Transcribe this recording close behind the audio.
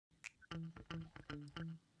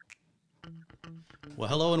Well,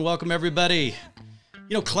 hello and welcome everybody.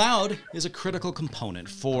 You know, cloud is a critical component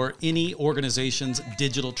for any organization's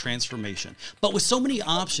digital transformation. But with so many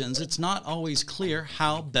options, it's not always clear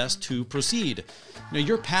how best to proceed. Now,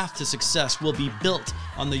 your path to success will be built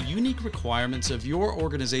on the unique requirements of your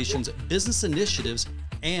organization's business initiatives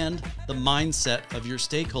and the mindset of your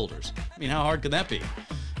stakeholders. I mean, how hard could that be?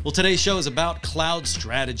 Well, today's show is about cloud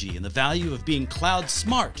strategy and the value of being cloud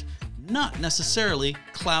smart, not necessarily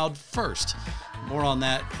cloud first. More on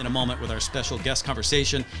that in a moment with our special guest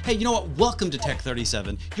conversation. Hey, you know what? Welcome to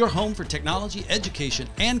TEC37, your home for technology, education,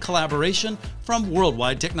 and collaboration from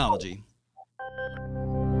Worldwide Technology.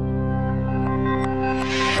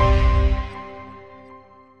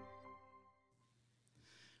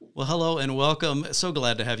 Well, hello and welcome. So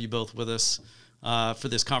glad to have you both with us for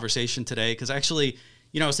this conversation today. Because actually,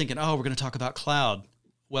 you know, I was thinking, oh, we're going to talk about cloud.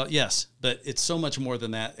 Well, yes, but it's so much more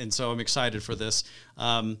than that. And so I'm excited for this.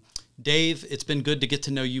 Dave, it's been good to get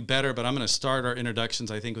to know you better, but I'm going to start our introductions,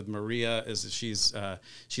 I think, with Maria, as she's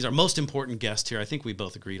our most important guest here. I think we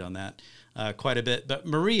both agreed on that quite a bit. But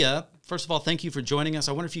Maria, first of all, thank you for joining us.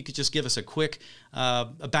 I wonder if you could just give us a quick a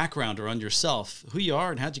backgrounder on yourself, who you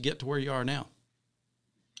are and how'd you get to where you are now?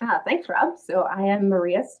 Thanks, Rob. So I am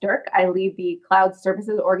Maria Sterck. I lead the Cloud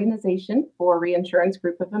Services Organization for Reinsurance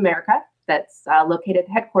Group of America that's located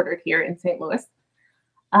headquartered here in St. Louis.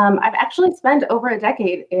 I've actually spent over a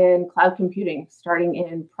decade in cloud computing, starting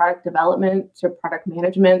in product development to product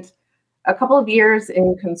management, a couple of years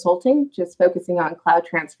in consulting, just focusing on cloud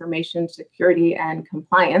transformation, security, and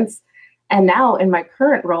compliance. And now in my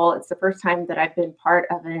current role, it's the first time that I've been part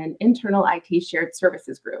of an internal IT shared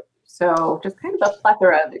services group. So just kind of a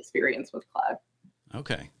plethora of experience with cloud.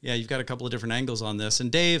 Okay. Yeah, you've got a couple of different angles on this. And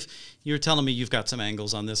Dave, you were telling me you've got some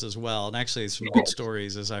angles on this as well. And actually some good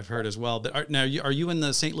stories, as I've heard as well. But are you in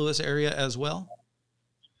the St. Louis area as well?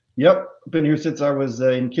 Yep. Been here since I was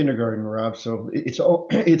in kindergarten, Rob. So it's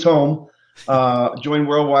home. Joined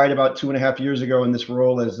Worldwide about 2.5 years ago in this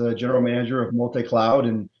role as a general manager of Multicloud.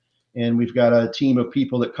 And we've got a team of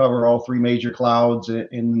people that cover all three major clouds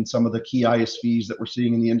and some of the key ISVs that we're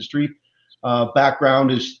seeing in the industry. Background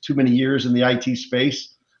is too many years in the IT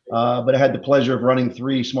space, but I had the pleasure of running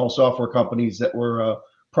 3 small software companies that were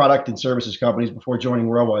product and services companies before joining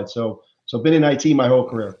Worldwide. So been in IT my whole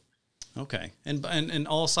career. Okay, and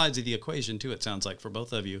all sides of the equation too, it sounds like, for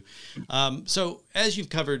both of you. So as you've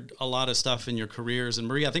covered a lot of stuff in your careers, and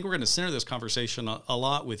Maria, I think we're going to center this conversation a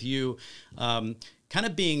lot with you, kind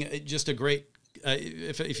of being just a great,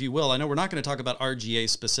 if you will, I know we're not going to talk about RGA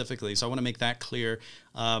specifically, so I want to make that clear.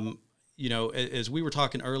 You know, as we were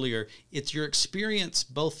talking earlier, it's your experience,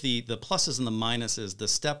 both the pluses and the minuses, the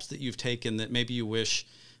steps that you've taken that maybe you wish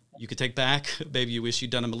you could take back, maybe you wish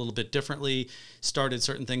you'd done them a little bit differently, started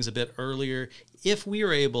certain things a bit earlier. If we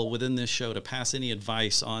are able within this show to pass any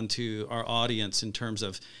advice on to our audience in terms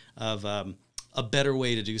of a better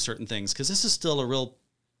way to do certain things, because this is still a real,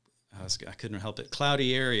 I couldn't help it,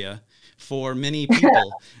 cloudy area for many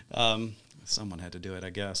people. Someone had to do it, I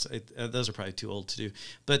guess. Those are probably too old to do.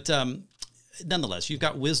 But nonetheless, you've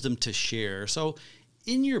got wisdom to share. So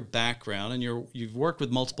in your background, and you've worked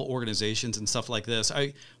with multiple organizations and stuff like this,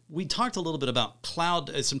 we talked a little bit about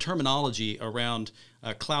cloud, some terminology around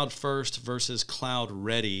cloud first versus cloud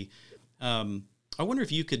ready. I wonder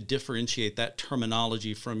if you could differentiate that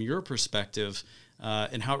terminology from your perspective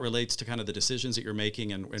and how it relates to kind of the decisions that you're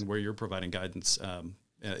making and where you're providing guidance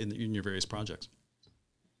in your various projects.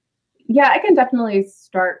 Yeah, I can definitely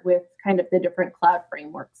start with kind of the different cloud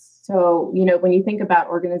frameworks. So, you know, when you think about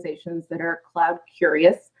organizations that are cloud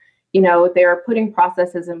curious, you know, they're putting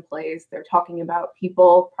processes in place. They're talking about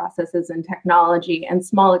people, processes, and technology and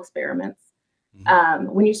small experiments. Mm-hmm.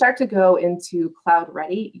 When you start to go into cloud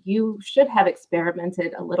ready, you should have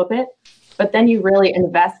experimented a little bit, but then you really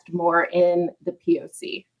invest more in the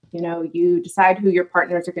POC. You know, you decide who your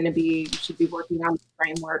partners are going to be. You should be working on the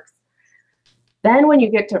frameworks. Then when you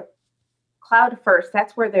get to cloud first,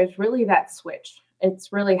 that's where there's really that switch.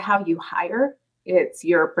 It's really how you hire. It's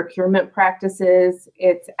your procurement practices.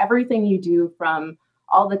 It's everything you do, from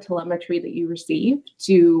all the telemetry that you receive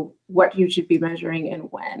to what you should be measuring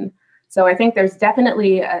and when. So I think there's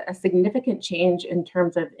definitely a significant change in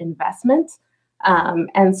terms of investment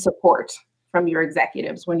and support from your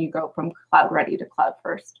executives when you go from cloud ready to cloud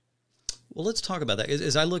first. Well, let's talk about that.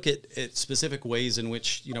 As I look at specific ways in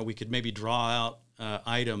which, you know, we could maybe draw out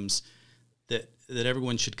items that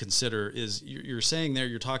everyone should consider, is you're saying there,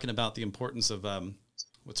 you're talking about the importance of,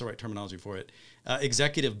 what's the right terminology for it?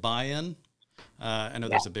 Executive buy-in. I know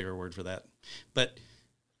there's a bigger word for that, but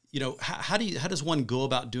how does one go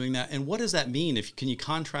about doing that? And what does that mean? Can you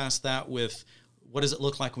contrast that with what does it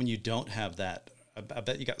look like when you don't have that? I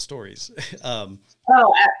bet you got stories.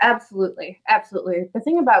 Absolutely. Absolutely. The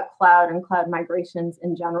thing about cloud and cloud migrations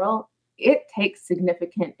in general, it takes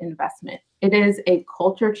significant investment. It is a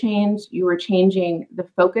culture change. You are changing the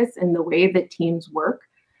focus and the way that teams work.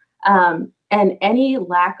 And any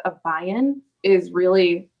lack of buy-in is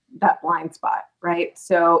really that blind spot, right?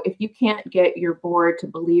 So if you can't get your board to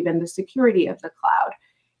believe in the security of the cloud,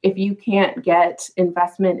 if you can't get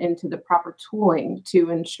investment into the proper tooling to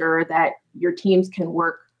ensure that your teams can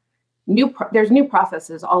work, there's new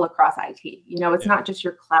processes all across IT. It's not just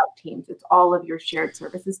your cloud teams, it's all of your shared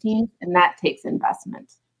services teams, and that takes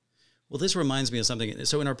investment. Well, this reminds me of something.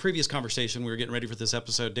 So in our previous conversation, we were getting ready for this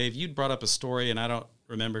episode, Dave, you'd brought up a story, and I don't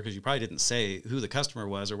remember because you probably didn't say who the customer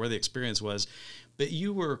was or where the experience was, but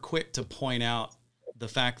you were quick to point out the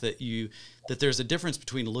fact that there's a difference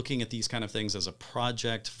between looking at these kind of things as a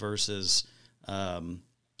project versus,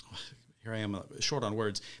 here I am short on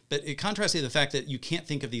words, but it contrasts to the fact that you can't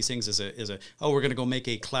think of these things as we're going to go make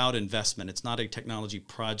a cloud investment. It's not a technology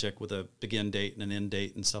project with a begin date and an end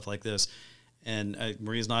date and stuff like this. And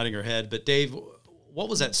Maria's nodding her head, but Dave, what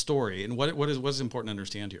was that story, and what is important to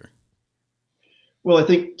understand here? Well, I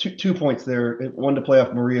think two points there. One to play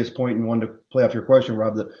off Maria's point, and one to play off your question,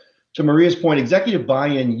 Rob. To Maria's point, executive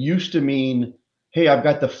buy-in used to mean, hey, I've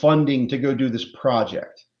got the funding to go do this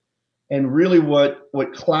project. And really what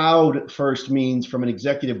cloud first means from an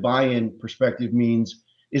executive buy-in perspective means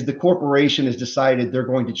is the corporation has decided they're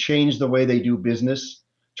going to change the way they do business,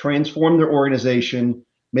 transform their organization,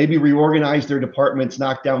 maybe reorganize their departments,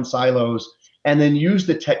 knock down silos, and then use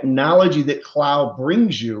the technology that cloud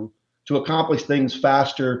brings you to accomplish things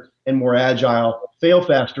faster and more agile. Fail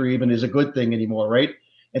faster even is a good thing anymore, right?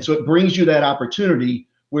 And so it brings you that opportunity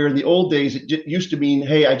where in the old days, it used to mean,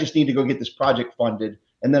 hey, I just need to go get this project funded,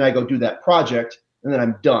 and then I go do that project, and then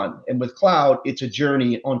I'm done. And with cloud, it's a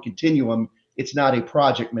journey on continuum. It's not a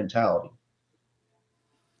project mentality.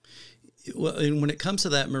 Well, and when it comes to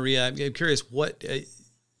that, Maria, I'm curious what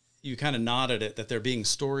you kind of nodded at, that there being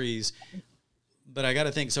stories, but I got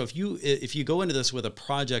to think, so if you go into this with a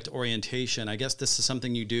project orientation, I guess this is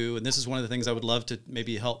something you do, and this is one of the things I would love to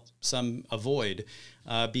maybe help some avoid,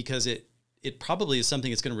 because it probably is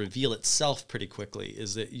something that's going to reveal itself pretty quickly,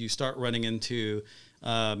 is that you start running into,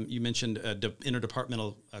 you mentioned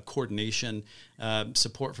interdepartmental coordination,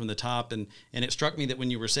 support from the top, and it struck me that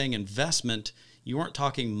when you were saying investment, you weren't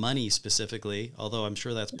talking money specifically, although I'm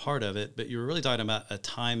sure that's part of it, but you were really talking about a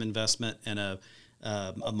time investment and a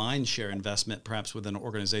mind share investment perhaps within an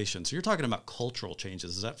organization. So you're talking about cultural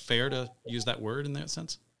changes. Is that fair to use that word in that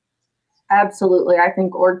sense? Absolutely. I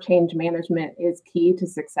think org change management is key to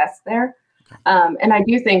success there. Okay. And I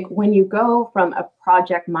do think when you go from a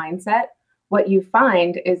project mindset, what you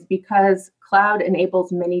find is because cloud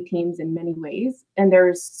enables many teams in many ways, and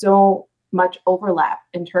there's so much overlap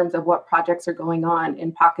in terms of what projects are going on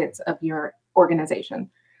in pockets of your organization.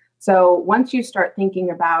 So once you start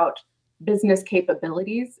thinking about business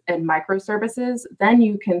capabilities and microservices, then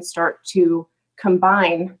you can start to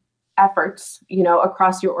combine efforts,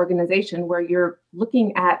 across your organization where you're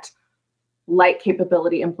looking at light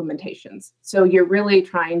capability implementations. So you're really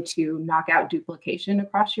trying to knock out duplication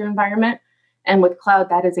across your environment. And with cloud,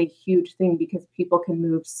 that is a huge thing because people can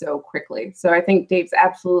move so quickly. So I think Dave's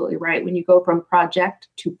absolutely right. When you go from project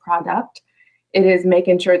to product, it is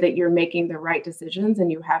making sure that you're making the right decisions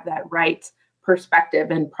and you have that right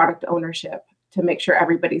perspective and product ownership to make sure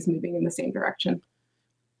everybody's moving in the same direction.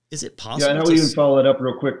 Is it possible? Yeah, and I would even follow that up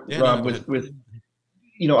real quick, Rob, with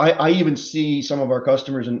I even see some of our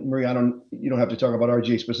customers, and Maria, you don't have to talk about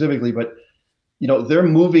RGA specifically, but they're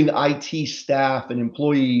moving IT staff and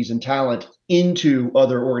employees and talent into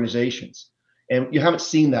other organizations. And you haven't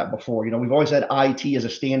seen that before. We've always had IT as a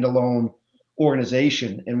standalone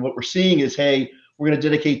organization. And what we're seeing is, hey, we're going to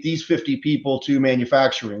dedicate these 50 people to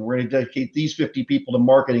manufacturing. We're going to dedicate these 50 people to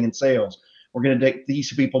marketing and sales. We're going to dedicate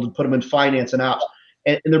these people to put them in finance and ops.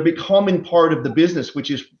 And they're becoming part of the business, which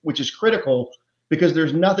is critical because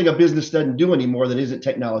there's nothing a business doesn't do anymore that isn't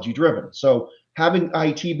technology driven. So having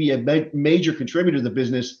IT be a major contributor to the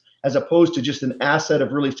business, as opposed to just an asset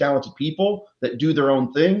of really talented people that do their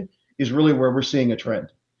own thing, is really where we're seeing a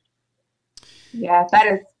trend. Yeah,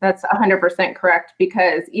 that's 100% correct,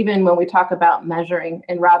 because even when we talk about measuring,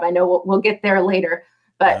 and Rob, I know we'll get there later,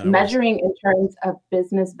 but measuring in terms of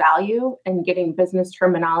business value and getting business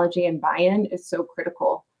terminology and buy-in is so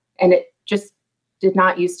critical. And it just did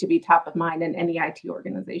not used to be top of mind in any IT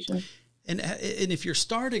organization. And if you're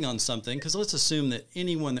starting on something, because let's assume that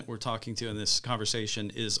anyone that we're talking to in this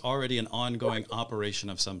conversation is already an ongoing operation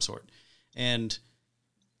of some sort. And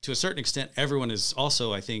to a certain extent, everyone is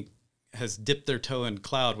also, I think, has dipped their toe in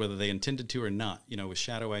cloud, whether they intended to or not, you know, with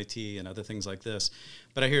shadow IT and other things like this.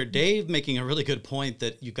 But I hear Dave making a really good point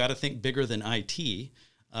that you've got to think bigger than IT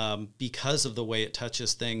because of the way it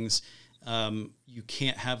touches things. You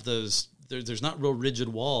can't have those, there's not real rigid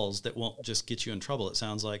walls that won't just get you in trouble, it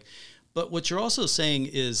sounds like. But what you're also saying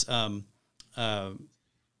is, well,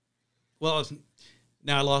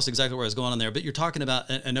 now I lost exactly where I was going on there, but you're talking about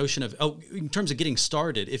a notion of, in terms of getting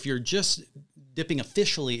started, if you're just dipping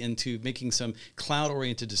officially into making some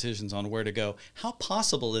cloud-oriented decisions on where to go, how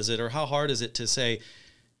possible is it, or how hard is it to say,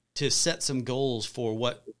 to set some goals for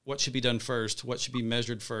what should be done first, what should be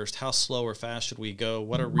measured first, how slow or fast should we go,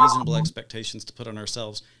 what are reasonable expectations to put on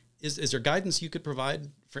ourselves? Is there guidance you could provide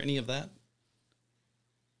for any of that?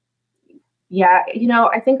 Yeah,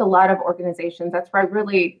 I think a lot of organizations, that's why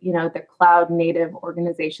really, the cloud native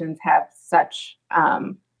organizations have such,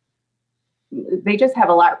 they just have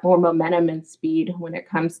a lot more momentum and speed when it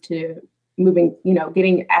comes to moving,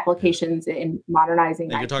 getting applications and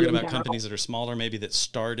modernizing. And you're IT talking in about general. companies that are smaller, maybe that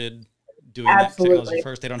started doing Absolutely. that technology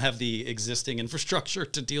first. They don't have the existing infrastructure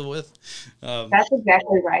to deal with. That's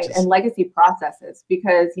exactly right. And legacy processes,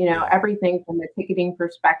 because, everything from the ticketing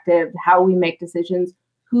perspective, how we make decisions,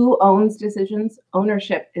 who owns decisions,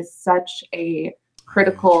 ownership is such a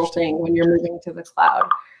critical thing when you're moving to the cloud.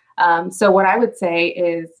 So what I would say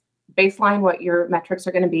is baseline what your metrics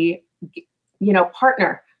are going to be,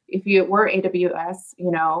 partner. If you were AWS,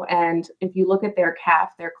 and if you look at their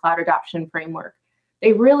CAF, their cloud adoption framework,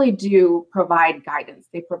 they really do provide guidance.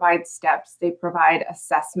 They provide steps, they provide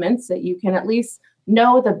assessments that you can at least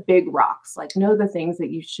know the big rocks, like know the things that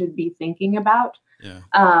you should be thinking about.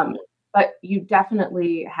 Yeah. But you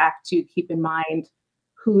definitely have to keep in mind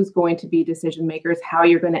who's going to be decision makers, how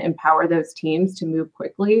you're going to empower those teams to move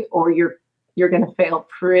quickly, or you're going to fail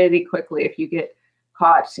pretty quickly if you get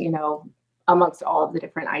caught, amongst all of the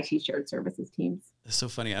different IT shared services teams. It's so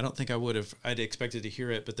funny. I don't think I'd expected to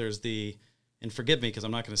hear it, but there's and forgive me because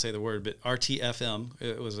I'm not going to say the word, but RTFM,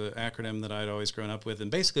 it was an acronym that I'd always grown up with.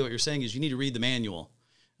 And basically what you're saying is you need to read the manual.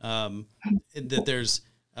 That there's,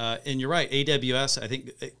 and you're right, AWS, I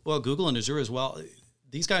think, well, Google and Azure as well,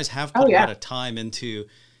 these guys have put a lot of time into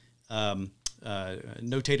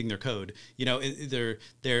notating their code.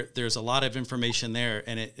 There's a lot of information there,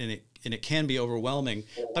 and it can be overwhelming.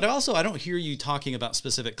 But I don't hear you talking about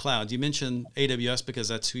specific clouds. You mentioned AWS because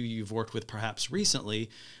that's who you've worked with perhaps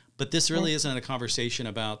recently, but this really isn't a conversation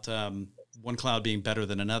about one cloud being better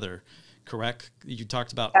than another, correct? You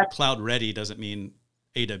talked about cloud ready doesn't mean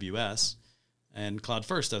AWS, and cloud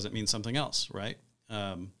first doesn't mean something else, right?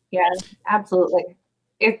 Yeah, absolutely.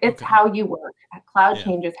 It's how you work. Cloud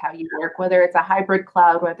changes how you work, whether it's a hybrid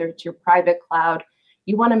cloud, whether it's your private cloud.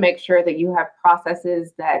 You want to make sure that you have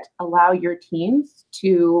processes that allow your teams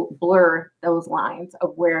to blur those lines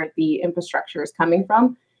of where the infrastructure is coming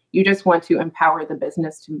from. You just want to empower the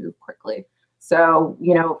business to move quickly. So,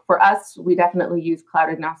 for us, we definitely use cloud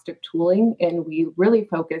agnostic tooling, and we really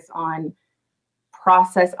focus on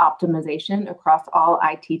process optimization across all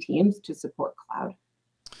IT teams to support cloud.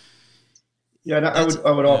 Yeah, and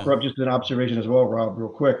I would offer up just an observation as well, Rob, real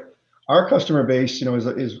quick. Our customer base,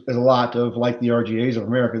 is a lot of, like the RGAs of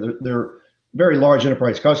America. They're very large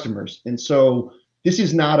enterprise customers, and so this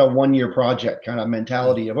is not a one-year project kind of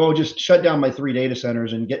mentality of, just shut down my 3 data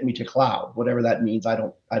centers and get me to cloud, whatever that means. I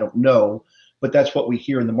don't know, but that's what we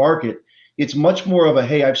hear in the market. It's much more of a,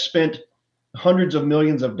 hey, I've spent hundreds of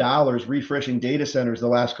millions of dollars refreshing data centers the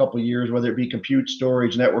last couple of years, whether it be compute,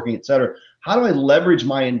 storage, networking, et cetera. How do I leverage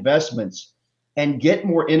my investments and get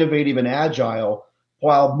more innovative and agile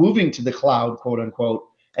while moving to the cloud, quote unquote?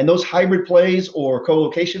 And those hybrid plays or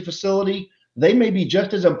co-location facility, they may be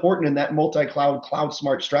just as important in that multi-cloud, cloud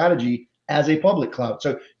smart strategy as a public cloud.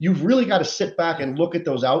 So you've really got to sit back and look at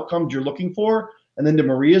those outcomes you're looking for. And then to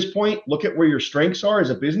Maria's point, look at where your strengths are as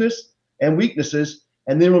a business and weaknesses,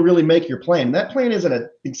 and then we'll really make your plan. And that plan isn't an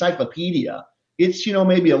encyclopedia. It's,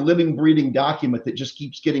 maybe a living, breathing document that just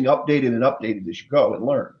keeps getting updated and updated as you go and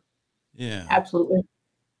learn. Yeah, absolutely.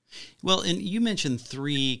 Well, and you mentioned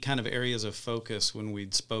 3 kind of areas of focus when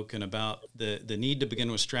we'd spoken about the need to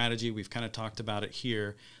begin with strategy. We've kind of talked about it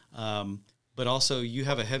here, but also you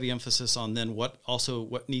have a heavy emphasis on then what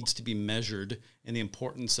needs to be measured and the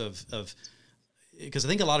importance of because I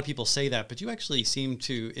think a lot of people say that, but you actually seem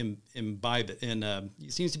to imbibe it, and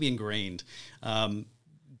it seems to be ingrained.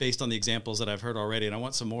 based on the examples that I've heard already, and I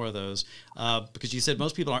want some more of those, because you said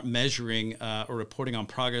most people aren't measuring or reporting on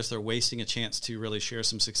progress. They're wasting a chance to really share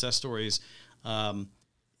some success stories,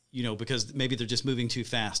 because maybe they're just moving too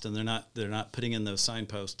fast and they're not putting in those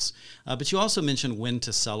signposts. But you also mentioned when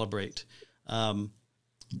to celebrate.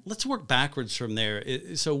 Let's work backwards from there.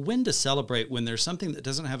 So when to celebrate when there's something that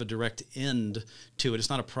doesn't have a direct end to it. It's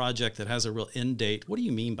not a project that has a real end date. What do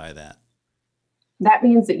you mean by that? That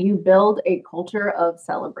means that you build a culture of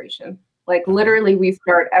celebration. Like literally, we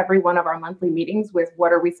start every one of our monthly meetings with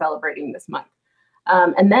what are we celebrating this month?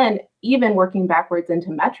 And then even working backwards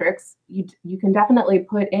into metrics, you can definitely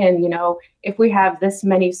put in, if we have this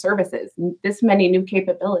many services, this many new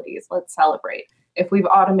capabilities, let's celebrate. If we've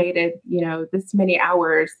automated, this many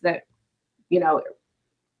hours that,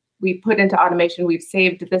 we put into automation, we've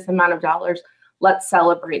saved this amount of dollars, let's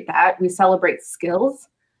celebrate that. We celebrate skills.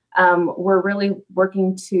 We're really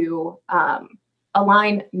working to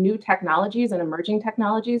align new technologies and emerging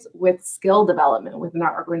technologies with skill development within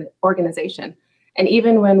our organization. And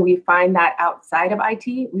even when we find that outside of IT,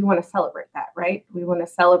 we want to celebrate that, right? We want to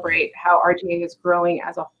celebrate how RGA is growing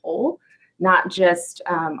as a whole, not just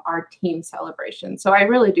our team celebration. So I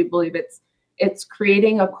really do believe it's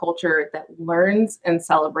creating a culture that learns and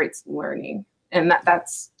celebrates learning. And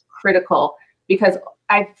that's critical, because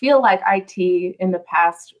I feel like IT in the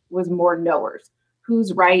past was more knowers.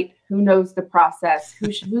 Who's right? Who knows the process?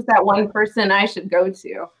 Who's that one person I should go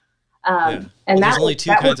to? And there's only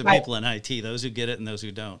two kinds of people in IT: those who get it and those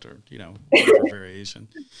who don't, or whatever variation.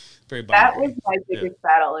 Very binary. That was my biggest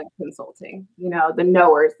battle in consulting. The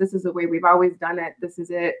knowers. This is the way we've always done it. This is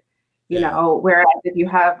it. Whereas if you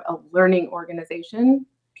have a learning organization,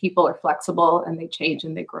 people are flexible and they change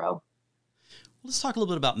and they grow. Let's talk a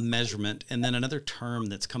little bit about measurement. And then another term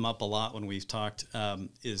that's come up a lot when we've talked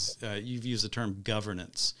is you've used the term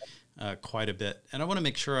governance quite a bit. And I want to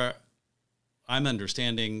make sure I'm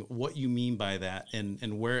understanding what you mean by that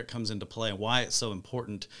and where it comes into play and why it's so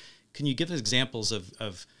important. Can you give us examples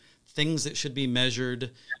of things that should be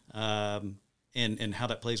measured and how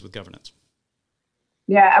that plays with governance?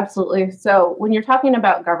 Yeah, absolutely. So when you're talking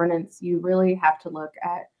about governance, you really have to look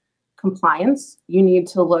at compliance. You need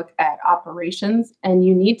to look at operations, and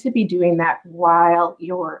you need to be doing that while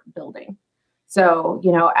you're building. So,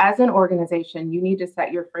 as an organization, you need to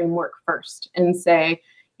set your framework first and say,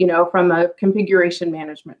 from a configuration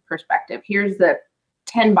management perspective, here's the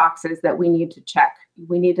 10 boxes that we need to check.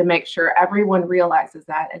 We need to make sure everyone realizes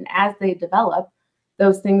that. And as they develop,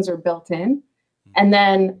 those things are built in. And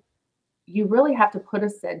then you really have to put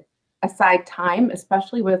aside time,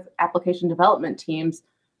 especially with application development teams,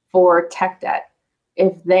 for tech debt.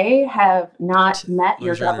 If they have not met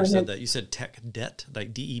your governance, that you said tech debt,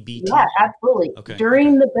 like DEBT. Yeah, absolutely. Okay.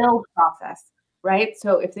 During the build process, right?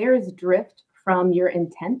 So if there is drift from your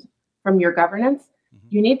intent, from your governance,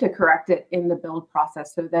 you need to correct it in the build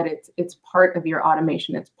process so that it's part of your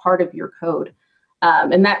automation, it's part of your code,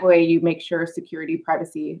 and that way you make sure security,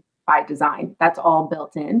 privacy by design, that's all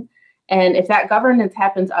built in. And if that governance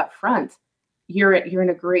happens up front, you're in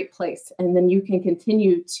a great place. And then you can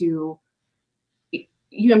continue to,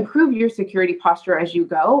 you improve your security posture as you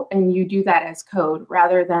go, and you do that as code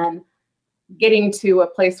rather than getting to a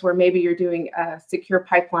place where maybe you're doing a secure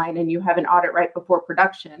pipeline and you have an audit right before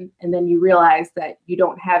production, and then you realize that you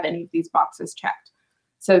don't have any of these boxes checked.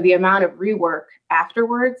 So the amount of rework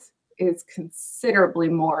afterwards is considerably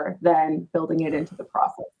more than building it into the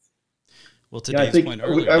process. Well, to Dave's point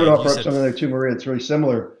earlier, I would offer up something there too, Maria. It's really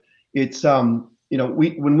similar. It's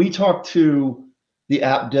when we talk to the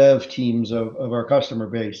app dev teams of our customer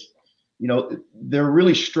base, they're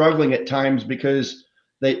really struggling at times because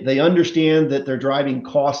they understand that they're driving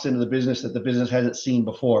costs into the business that the business hasn't seen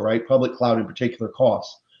before, right? Public cloud in particular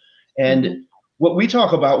costs. And what we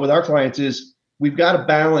talk about with our clients is we've got to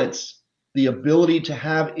balance the ability to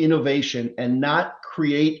have innovation and not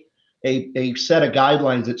create a set of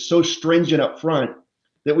guidelines that's so stringent up front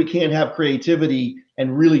that we can't have creativity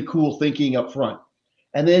and really cool thinking up front.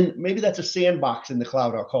 And then maybe that's a sandbox in the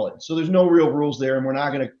cloud, I'll call it. So there's no real rules there, and we're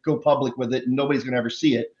not going to go public with it, and nobody's going to ever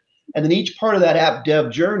see it. And then each part of that app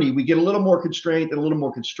dev journey, we get a little more constraint and a little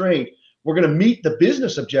more constraint. We're going to meet the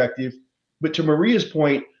business objective, but to Maria's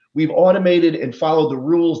point, we've automated and followed the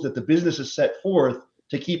rules that the business has set forth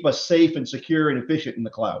to keep us safe and secure and efficient in the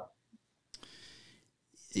cloud.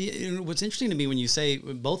 What's interesting to me when you say,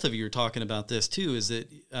 both of you are talking about this too, is that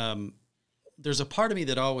there's a part of me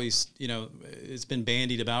that always, it's been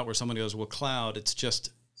bandied about where someone goes, well, cloud, it's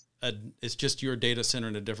just your data center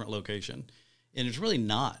in a different location. And it's really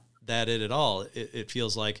not that at all. It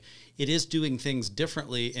feels like it is doing things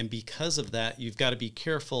differently. And because of that, you've got to be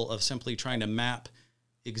careful of simply trying to map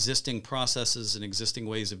existing processes and existing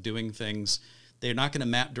ways of doing things. They're not going to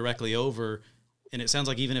map directly over. And it sounds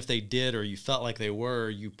like even if they did, or you felt like they were,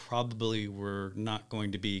 you probably were not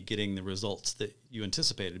going to be getting the results that you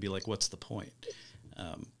anticipated. It'd be like, what's the point?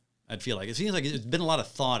 I'd feel like it seems like it's been a lot of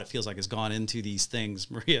thought. It feels like has gone into these things,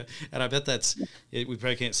 Maria. And I bet we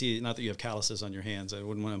probably can't see, not that you have calluses on your hands. I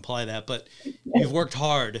wouldn't want to imply that, but you've worked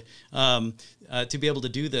hard to be able to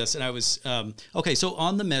do this. And I was, okay. So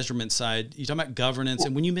on the measurement side, you talk about governance,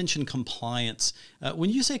 and when you mention compliance, when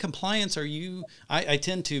you say compliance, I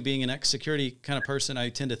tend to, being an ex-security kind of person, I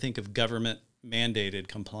tend to think of government mandated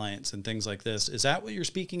compliance and things like this. Is that what you're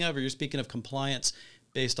speaking of? Or you're speaking of compliance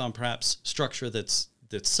based on perhaps structure that's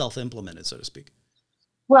self-implemented, so to speak?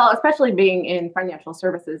 Well, especially being in financial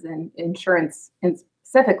services and insurance, and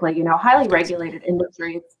specifically, highly regulated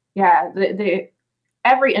industries. Yeah,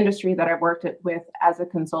 every industry that I've worked with as a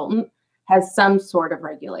consultant has some sort of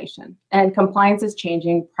regulation, and compliance is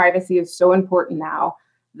changing. Privacy is so important now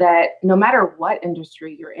that no matter what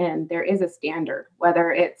industry you're in, there is a standard,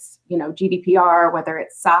 whether it's, GDPR, whether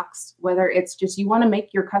it's SOX, whether it's just you want to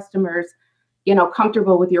make your customers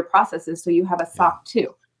comfortable with your processes, so you have a SOC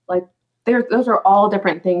too. Like those are all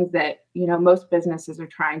different things that, most businesses are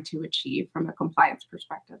trying to achieve from a compliance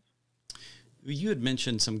perspective. You had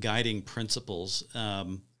mentioned some guiding principles,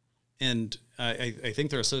 and I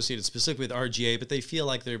think they're associated specifically with RGA, but they feel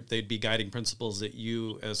like they'd be guiding principles that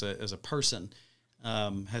you as a person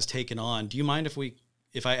has taken on. Do you mind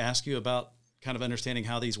if I ask you about kind of understanding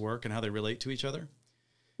how these work and how they relate to each other?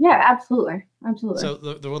 Yeah, absolutely. Absolutely. So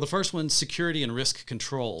the first one, security and risk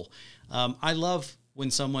control. I love when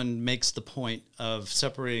someone makes the point of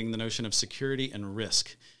separating the notion of security and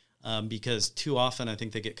risk, because too often I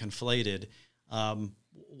think they get conflated.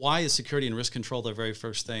 Why is security and risk control the very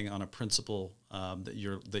first thing on a principle that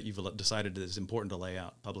you've decided is important to lay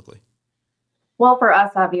out publicly? Well, for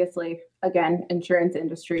us, obviously, again, insurance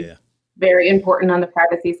industry. Yeah. Very important on the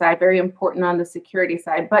privacy side, very important on the security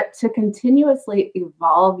side, but to continuously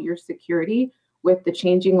evolve your security with the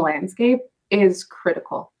changing landscape is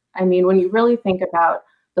critical. I mean, when you really think about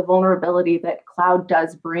the vulnerability that cloud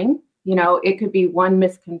does bring, it could be one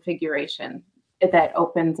misconfiguration that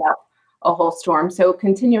opens up a whole storm. So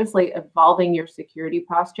continuously evolving your security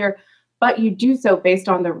posture, but you do so based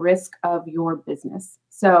on the risk of your business.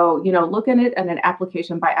 So, look at it on an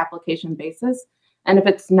application by application basis. And if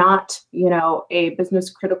it's not, a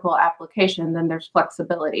business critical application, then there's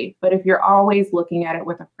flexibility. But if you're always looking at it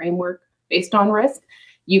with a framework based on risk,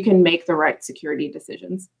 you can make the right security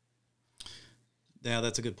decisions. Yeah,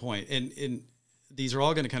 that's a good point. And these are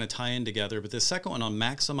all going to kind of tie in together. But the second one on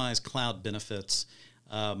maximize cloud benefits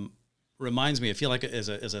reminds me, I feel like as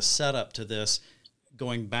a setup to this,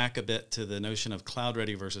 going back a bit to the notion of cloud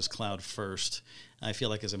ready versus cloud first, I feel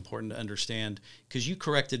like is important to understand, because you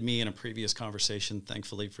corrected me in a previous conversation,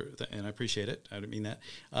 thankfully, and I appreciate it. I didn't mean that,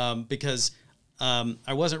 because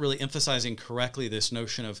I wasn't really emphasizing correctly this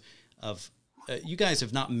notion of you guys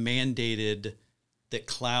have not mandated that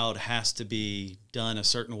cloud has to be done a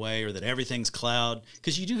certain way, or that everything's cloud.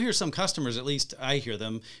 Because you do hear some customers, at least I hear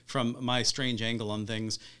them from my strange angle on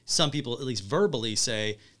things, some people at least verbally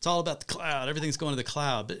say, it's all about the cloud, everything's going to the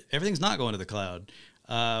cloud, but everything's not going to the cloud.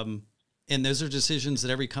 And those are decisions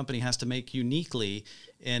that every company has to make uniquely.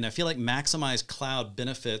 And I feel like maximize cloud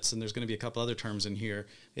benefits, and there's going to be a couple other terms in here.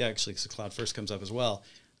 Yeah, actually, so cloud first comes up as well.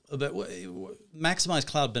 But maximize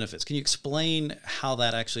cloud benefits. Can you explain how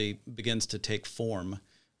that actually begins to take form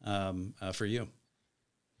for you?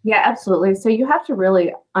 Yeah, absolutely. So you have to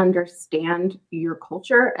really understand your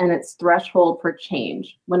culture and its threshold for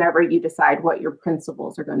change whenever you decide what your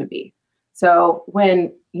principles are going to be. So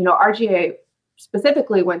when, RGA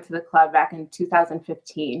specifically went to the cloud back in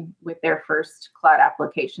 2015 with their first cloud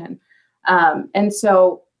application. And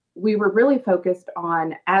so we were really focused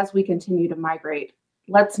on, as we continue to migrate,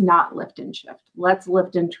 let's not lift and shift. Let's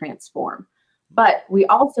lift and transform. But we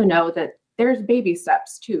also know that there's baby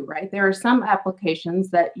steps too, right? There are some applications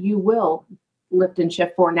that you will lift and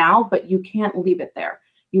shift for now, but you can't leave it there.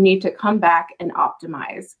 You need to come back and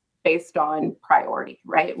optimize based on priority,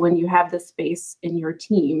 right? When you have the space in your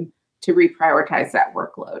team to reprioritize that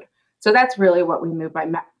workload. So that's really what we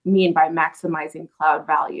mean by maximizing cloud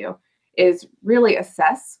value, is really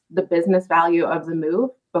assess the business value of the move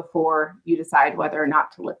before you decide whether or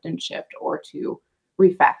not to lift and shift or to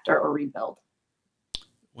refactor or rebuild.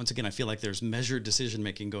 Once again, I feel like there's measured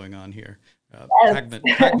decision-making going on here. Yes.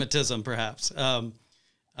 Pragmatism, perhaps.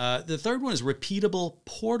 The third one is repeatable,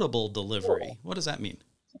 portable delivery. What does that mean?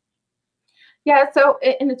 Yeah, so,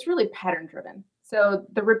 and it's really pattern-driven. So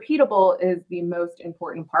the repeatable is the most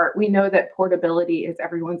important part. We know that portability is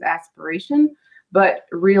everyone's aspiration, but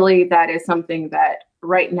really that is something that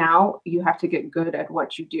right now you have to get good at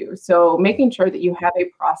what you do. So making sure that you have a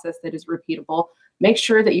process that is repeatable, make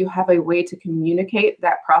sure that you have a way to communicate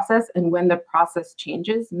that process. And when the process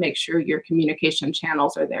changes, make sure your communication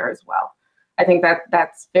channels are there as well. I think that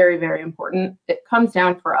that's very, very important. It comes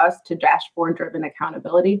down for us to dashboard driven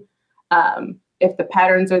accountability. If the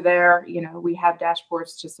patterns are there, we have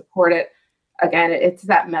dashboards to support it. Again, it's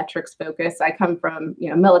that metrics focus. I come from,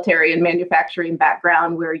 military and manufacturing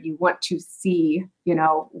background where you want to see,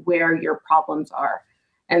 where your problems are.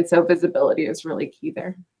 And so visibility is really key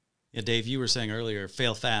there. Yeah, Dave, you were saying earlier,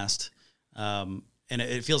 fail fast. And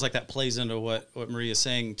it feels like that plays into what Maria is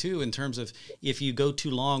saying too, in terms of if you go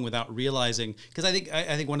too long without realizing, because I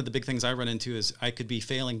think one of the big things I run into is I could be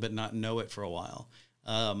failing but not know it for a while.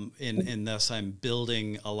 And thus I'm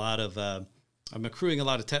building a lot of, I'm accruing a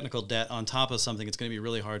lot of technical debt on top of something it's going to be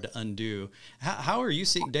really hard to undo. How are you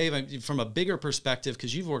seeing, Dave, from a bigger perspective,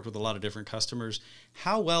 because you've worked with a lot of different customers,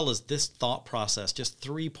 how well is this thought process, just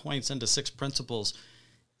 3 points into 6 principles?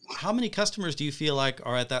 How many customers do you feel like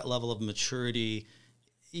are at that level of maturity,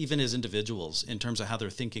 even as individuals, in terms of how they're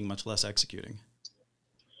thinking, much less executing?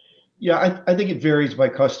 Yeah, I think it varies by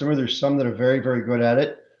customer. There's some that are very, very good at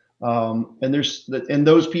it. And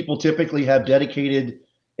those people typically have dedicated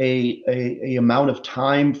a amount of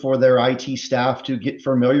time for their IT staff to get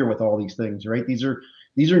familiar with all these things, right? These are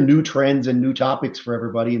new trends and new topics for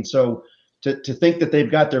everybody. And so to think that they've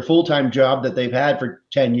got their full-time job that they've had for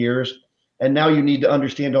 10 years, and now you need to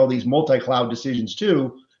understand all these multi-cloud decisions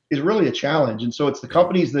too, is really a challenge. And so it's the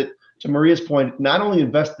companies that, to Maria's point, not only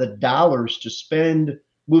invest the dollars to spend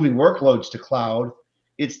moving workloads to cloud,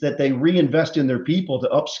 it's that they reinvest in their people to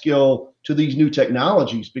upskill to these new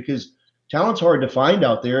technologies, because talent's hard to find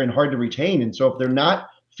out there and hard to retain. And so if they're not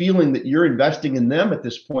feeling that you're investing in them at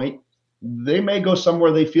this point, they may go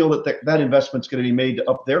somewhere they feel that investment's going to be made to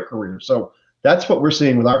up their career. So that's what we're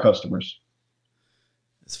seeing with our customers.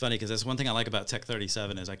 It's funny because that's one thing I like about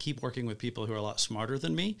TEC37 is I keep working with people who are a lot smarter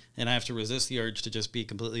than me, and I have to resist the urge to just be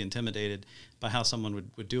completely intimidated by how someone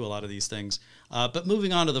would do a lot of these things. But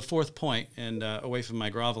moving on to the fourth point and away from my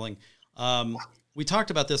groveling, we talked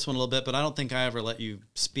about this one a little bit, but I don't think I ever let you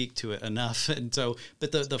speak to it enough. And so,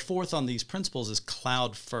 but the fourth on these principles is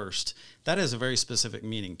cloud first. That has a very specific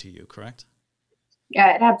meaning to you, correct?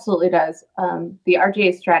 Yeah, it absolutely does. The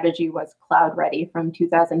RGA strategy was cloud ready from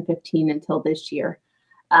 2015 until this year.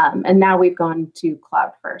 And now we've gone to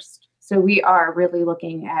cloud first. So we are really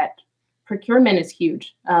looking at procurement is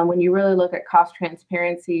huge. When you really look at cost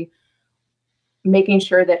transparency, making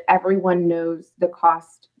sure that everyone knows the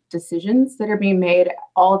cost decisions that are being made.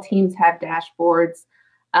 All teams have dashboards,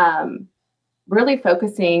 really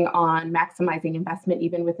focusing on maximizing investment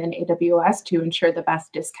even within AWS to ensure the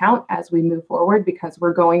best discount as we move forward, because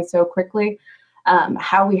we're going so quickly.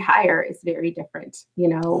 How we hire is very different.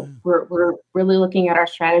 We're really looking at our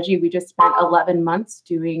strategy. We just spent 11 months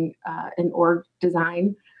doing an org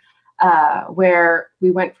design where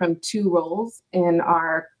we went from 2 roles in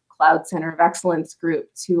our Cloud Center of Excellence group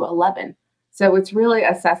to 11. So it's really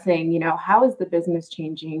assessing, how is the business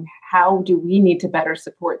changing? How do we need to better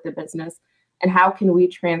support the business? And how can we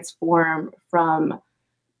transform from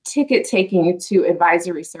ticket taking to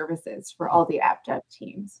advisory services for all the app dev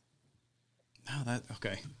teams? Oh,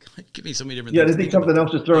 okay. Give me so many different things. Yeah, I think something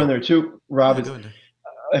else to throw in there too, Rob.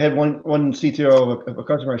 I had one CTO of a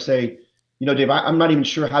customer say, Dave, I'm not even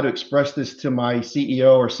sure how to express this to my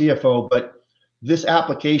CEO or CFO, but this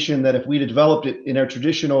application that if we'd developed it in our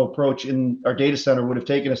traditional approach in our data center would have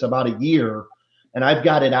taken us about a year, and I've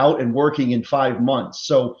got it out and working in 5 months.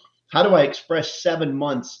 So how do I express 7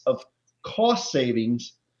 months of cost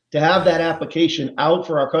savings to have that application out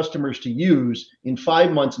for our customers to use in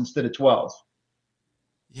 5 months instead of 12?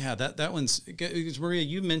 Yeah, that one's, Maria,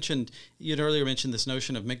 you'd earlier mentioned this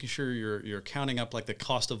notion of making sure you're counting up like the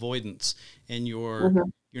cost avoidance, and you're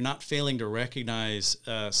not failing to recognize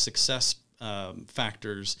success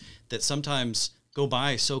factors that sometimes go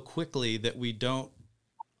by so quickly that we don't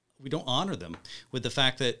honor them, with the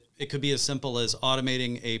fact that it could be as simple as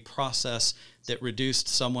automating a process that reduced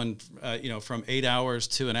someone, from 8 hours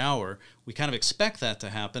to an hour. We kind of expect that to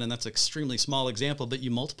happen, and that's an extremely small example, but you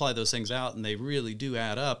multiply those things out and they really do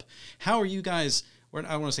add up. How are you guys, I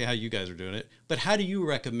don't want to say how you guys are doing it, but how do you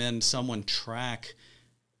recommend someone track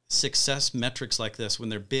success metrics like this when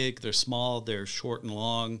they're big, they're small, they're short and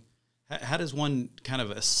long? How does one kind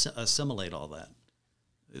of assimilate all that?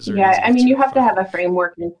 Yeah, I mean, you have to have a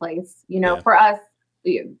framework in place. For us,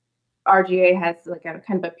 RGA has like a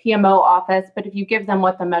kind of a PMO office, but if you give them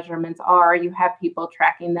what the measurements are, you have people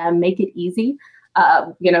tracking them, make it easy.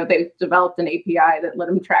 They developed an API that let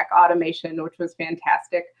them track automation, which was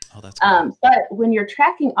fantastic. Oh, that's cool. But when you're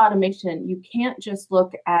tracking automation, you can't just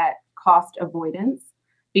look at cost avoidance,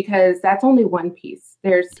 because that's only one piece.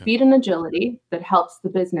 There's speed and agility that helps the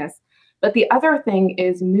business. But the other thing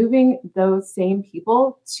is moving those same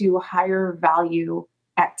people to higher value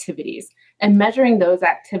activities and measuring those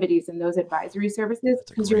activities and those advisory services,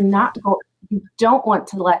 because you don't want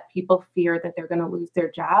to let people fear that they're going to lose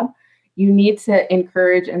their job. You need to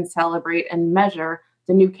encourage and celebrate and measure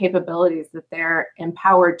the new capabilities that they're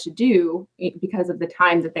empowered to do because of the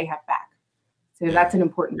time that they have back. So that's an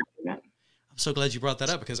important element. I'm so glad you brought that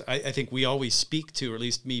up, because I think we always speak to, or at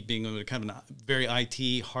least me being kind of a very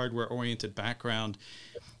IT hardware-oriented background,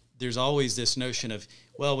 there's always this notion of,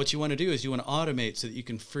 well, what you want to do is you want to automate so that you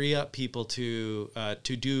can free up people to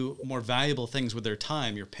do more valuable things with their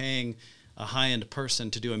time. You're paying a high-end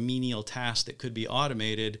person to do a menial task that could be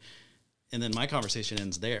automated, and then my conversation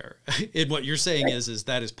ends there. And what you're saying is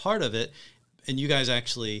that is part of it, and you guys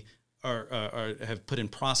actually have put in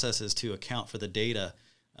processes to account for the data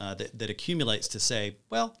that accumulates to say,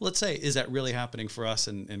 well, let's say, is that really happening for us,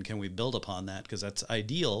 and can we build upon that? Because that's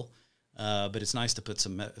ideal, but it's nice to put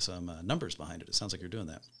some numbers behind it. It sounds like you're doing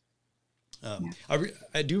that.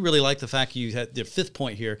 I do really like the fact you had the fifth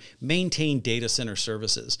point here, maintain data center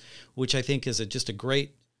services, which I think is just a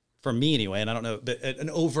great, for me anyway, and I don't know, but an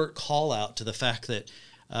overt call out to the fact that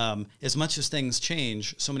as much as things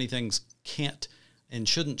change, so many things can't and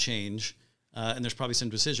shouldn't change. And there's probably some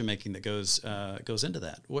decision making that goes into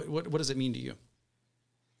that. What does it mean to you?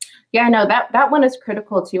 Yeah, no, that one is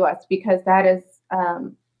critical to us, because that is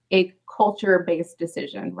a culture-based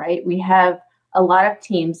decision, right? We have a lot of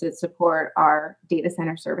teams that support our data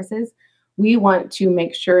center services. We want to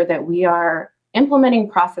make sure that we are implementing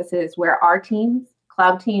processes where our teams,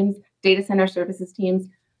 cloud teams, data center services teams,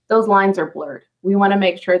 those lines are blurred. We want to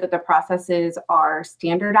make sure that the processes are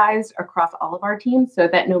standardized across all of our teams, so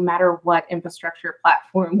that no matter what infrastructure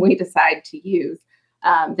platform we decide to use,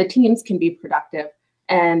 the teams can be productive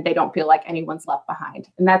and they don't feel like anyone's left behind.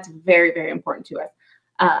 And that's very, very important to us.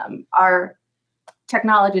 Our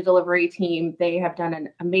technology delivery team, they have done an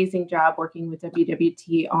amazing job working with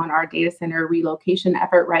WWT on our data center relocation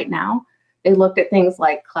effort right now. They looked at things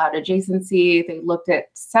like cloud adjacency. They looked at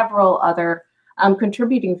several other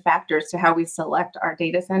contributing factors to how we select our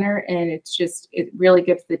data center. And it really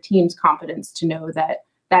gives the teams confidence to know that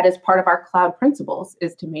that is part of our cloud principles,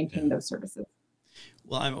 is to maintain those services.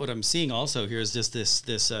 Well, what I'm seeing also here is just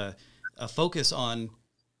this a focus on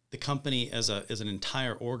the company as an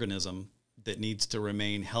entire organism that needs to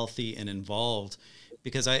remain healthy and involved.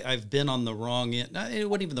 Because I've been on the wrong end. It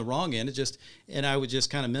wasn't even the wrong end. And I would just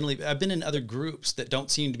kind of mentally, I've been in other groups that don't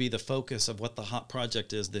seem to be the focus of what the hot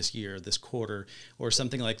project is this year, this quarter, or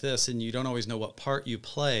something like this. And you don't always know what part you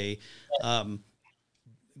play.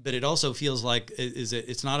 But it also feels like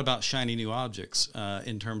it's not about shiny new objects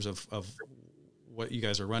in terms of what you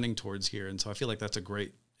guys are running towards here. And so I feel like that's a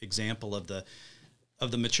great example of the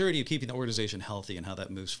maturity of keeping the organization healthy and how that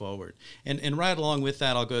moves forward. And right along with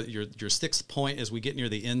that, I'll go, your sixth point as we get near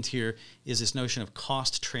the end here is this notion of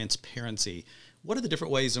cost transparency. What are the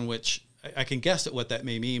different ways in which, I can guess at what that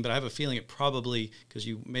may mean, but I have a feeling it probably, because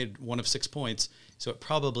you made one of 6 points, so it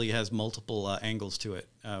probably has multiple angles to it.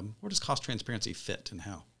 Where does cost transparency fit and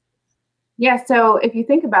how? Yeah, so if you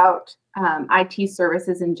think about IT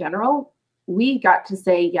services in general, we got to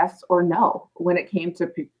say yes or no when it came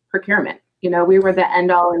to procurement. We were the end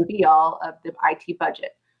all and be all of the IT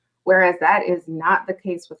budget, whereas that is not the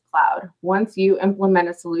case with cloud. Once you implement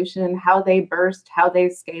a solution, how they burst, how they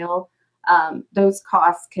scale, those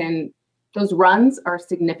runs are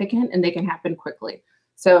significant and they can happen quickly.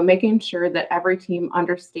 So making sure that every team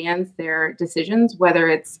understands their decisions, whether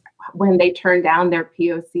it's when they turn down their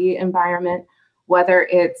POC environment, whether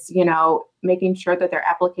it's, making sure that their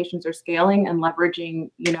applications are scaling and leveraging,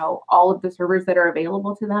 all of the servers that are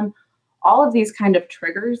available to them. All of these kind of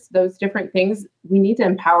triggers, those different things, we need to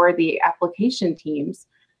empower the application teams,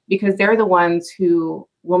 because they're the ones who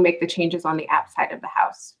will make the changes on the app side of the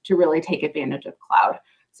house to really take advantage of cloud.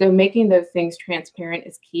 So making those things transparent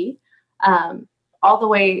is key. All the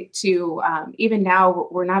way to even now,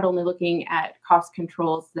 we're not only looking at cost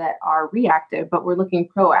controls that are reactive, but we're looking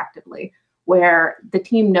proactively, where the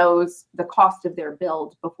team knows the cost of their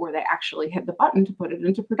build before they actually hit the button to put it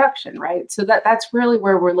into production, right? So that's really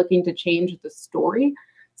where we're looking to change the story,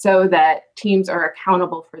 so that teams are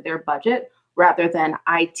accountable for their budget rather than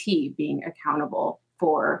IT being accountable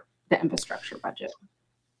for the infrastructure budget.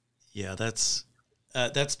 Yeah, that's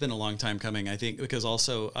been a long time coming, I think, because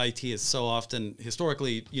also IT is so often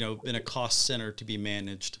historically, been a cost center to be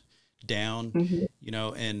managed, down, you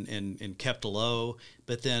know, and kept low.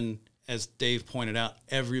 But then, as Dave pointed out,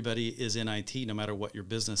 everybody is in IT, no matter what your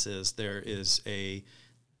business is.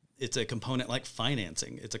 It's a component like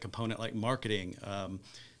financing. It's a component like marketing.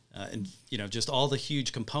 And, you know, just all the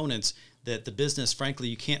huge components that the business, frankly,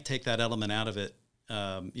 you can't take that element out of it.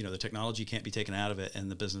 You know, the technology can't be taken out of it,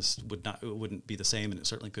 and the business wouldn't be the same, and it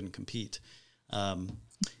certainly couldn't compete.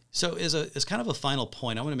 So as kind of a final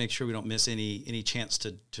point, I want to make sure we don't miss any chance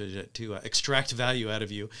to extract value out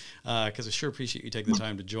of you, because I sure appreciate you taking the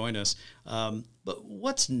time to join us. But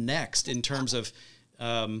what's next in terms of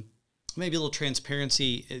maybe a little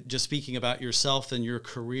transparency, just speaking about yourself and your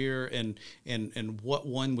career and what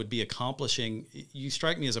one would be accomplishing? You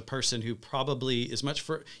strike me as a person who probably is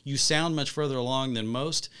you sound much further along than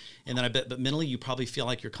most. And then but mentally you probably feel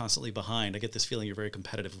like you're constantly behind. I get this feeling you're very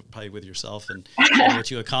competitive probably with yourself and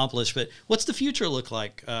what you accomplish. But what's the future look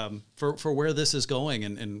like for where this is going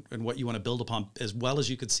and what you want to build upon as well as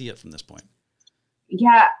you could see it from this point?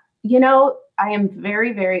 Yeah. You know, I am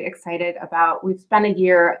very, very excited we've spent a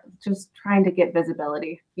year just trying to get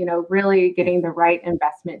visibility, you know, really getting the right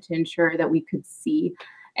investment to ensure that we could see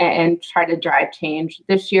and try to drive change.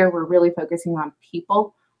 This year, we're really focusing on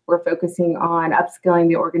people. We're focusing on upskilling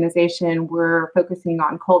the organization. We're focusing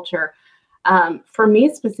on culture. For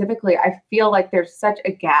me specifically, I feel like there's such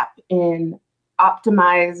a gap in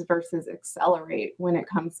optimize versus accelerate when it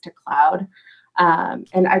comes to cloud.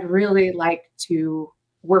 And I'd really like to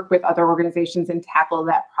work with other organizations and tackle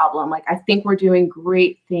that problem. Like, I think we're doing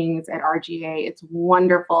great things at RGA. It's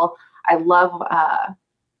wonderful. I love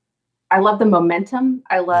the momentum.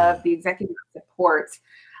 I love the executive support.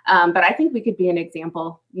 But I think we could be an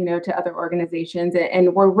example, you know, to other organizations.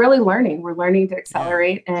 And we're really learning. We're learning to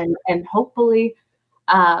accelerate and hopefully,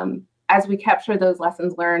 as we capture those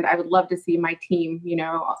lessons learned, I would love to see my team, you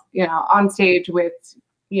know, on stage with,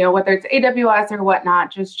 you know, whether it's AWS or whatnot,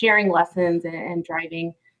 just sharing lessons and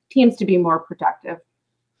driving teams to be more productive.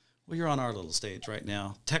 Well, you're on our little stage right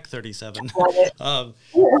now, TEC37,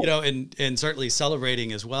 you know, and certainly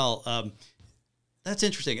celebrating as well. That's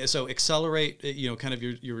interesting. So accelerate, you know, kind of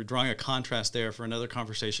you're drawing a contrast there for another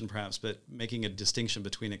conversation perhaps, but making a distinction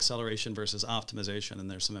between acceleration versus optimization. And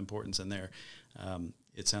there's some importance in there,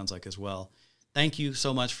 it sounds like as well. Thank you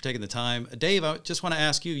so much for taking the time. Dave, I just want to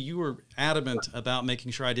ask you, you were adamant about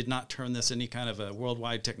making sure I did not turn this any kind of a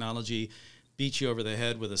worldwide technology, beat you over the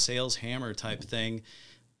head with a sales hammer type thing.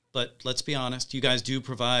 But let's be honest, you guys do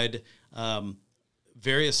provide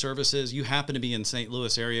various services. You happen to be in St.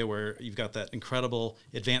 Louis area where you've got that incredible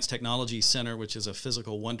Advanced Technology Center, which is a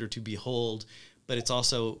physical wonder to behold. But it's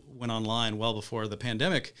also went online well before the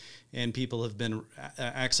pandemic, and people have been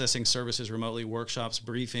accessing services remotely, workshops,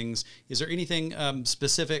 briefings. Is there anything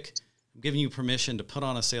specific? I'm giving you permission to put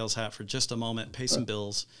on a sales hat for just a moment, pay some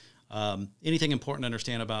bills. Anything important to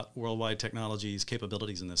understand about Worldwide Technology's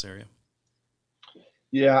capabilities in this area?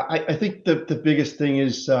 Yeah, I think the biggest thing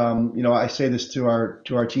is, you know, I say this to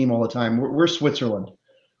our team all the time. We're Switzerland.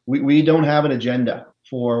 We don't have an agenda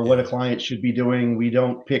for what a client should be doing. We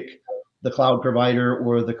don't pick the cloud provider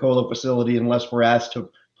or the colo facility unless we're asked to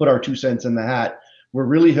put our 2 cents in the hat. We're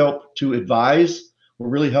really help to advise. We're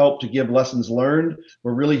really help to give lessons learned.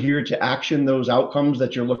 We're really here to action those outcomes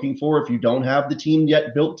that you're looking for if you don't have the team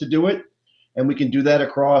yet built to do it. And we can do that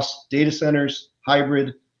across data centers,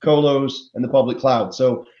 hybrid, colos, and the public cloud.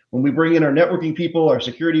 So when we bring in our networking people, our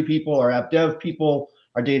security people, our app dev people,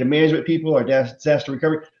 our data management people, our disaster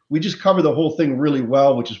recovery, we just cover the whole thing really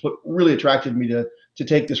well, which is what really attracted me to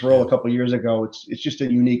take this role a couple of years ago. It's just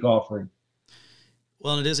a unique offering.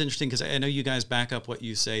 Well, and it is interesting because I know you guys back up what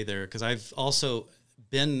you say there, because I've also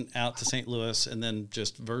been out to St. Louis and then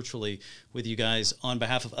just virtually with you guys on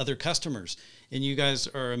behalf of other customers. And you guys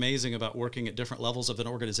are amazing about working at different levels of an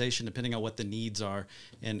organization, depending on what the needs are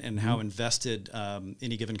and how invested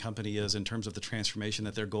any given company is in terms of the transformation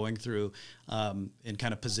that they're going through and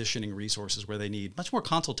kind of positioning resources where they need. Much more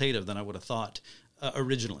consultative than I would have thought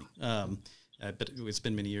originally. But it's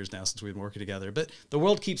been many years now since we've been working together. But the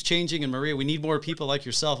world keeps changing, and Maria, we need more people like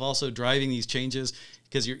yourself also driving these changes,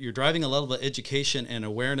 because you're driving a level of education and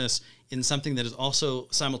awareness in something that is also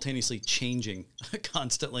simultaneously changing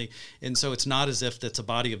constantly. And so it's not as if that's a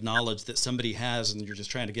body of knowledge that somebody has and you're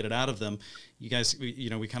just trying to get it out of them. You guys,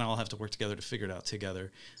 we kind of all have to work together to figure it out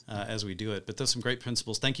together as we do it. But those are some great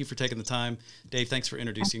principles. Thank you for taking the time. Dave, thanks for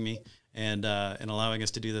introducing me. and allowing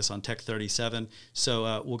us to do this on TEC37.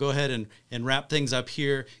 So we'll go ahead and wrap things up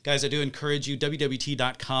here. Guys, I do encourage you,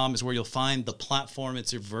 WWT.com is where you'll find the platform.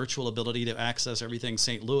 It's your virtual ability to access everything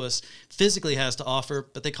St. Louis physically has to offer,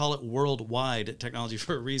 but they call it worldwide technology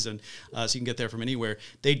for a reason, so you can get there from anywhere.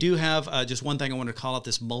 They do have just one thing I want to call out,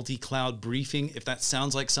 this multi-cloud briefing. If that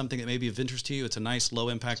sounds like something that may be of interest to you, it's a nice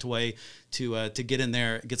low-impact way to get in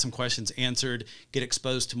there, get some questions answered, get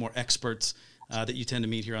exposed to more experts that you tend to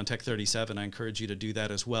meet here on TEC37. I encourage you to do that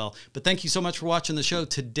as well. But thank you so much for watching the show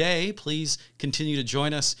today. Please continue to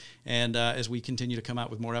join us, and as we continue to come out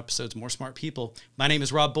with more episodes, more smart people. My name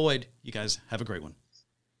is Robb Boyd. You guys have a great one.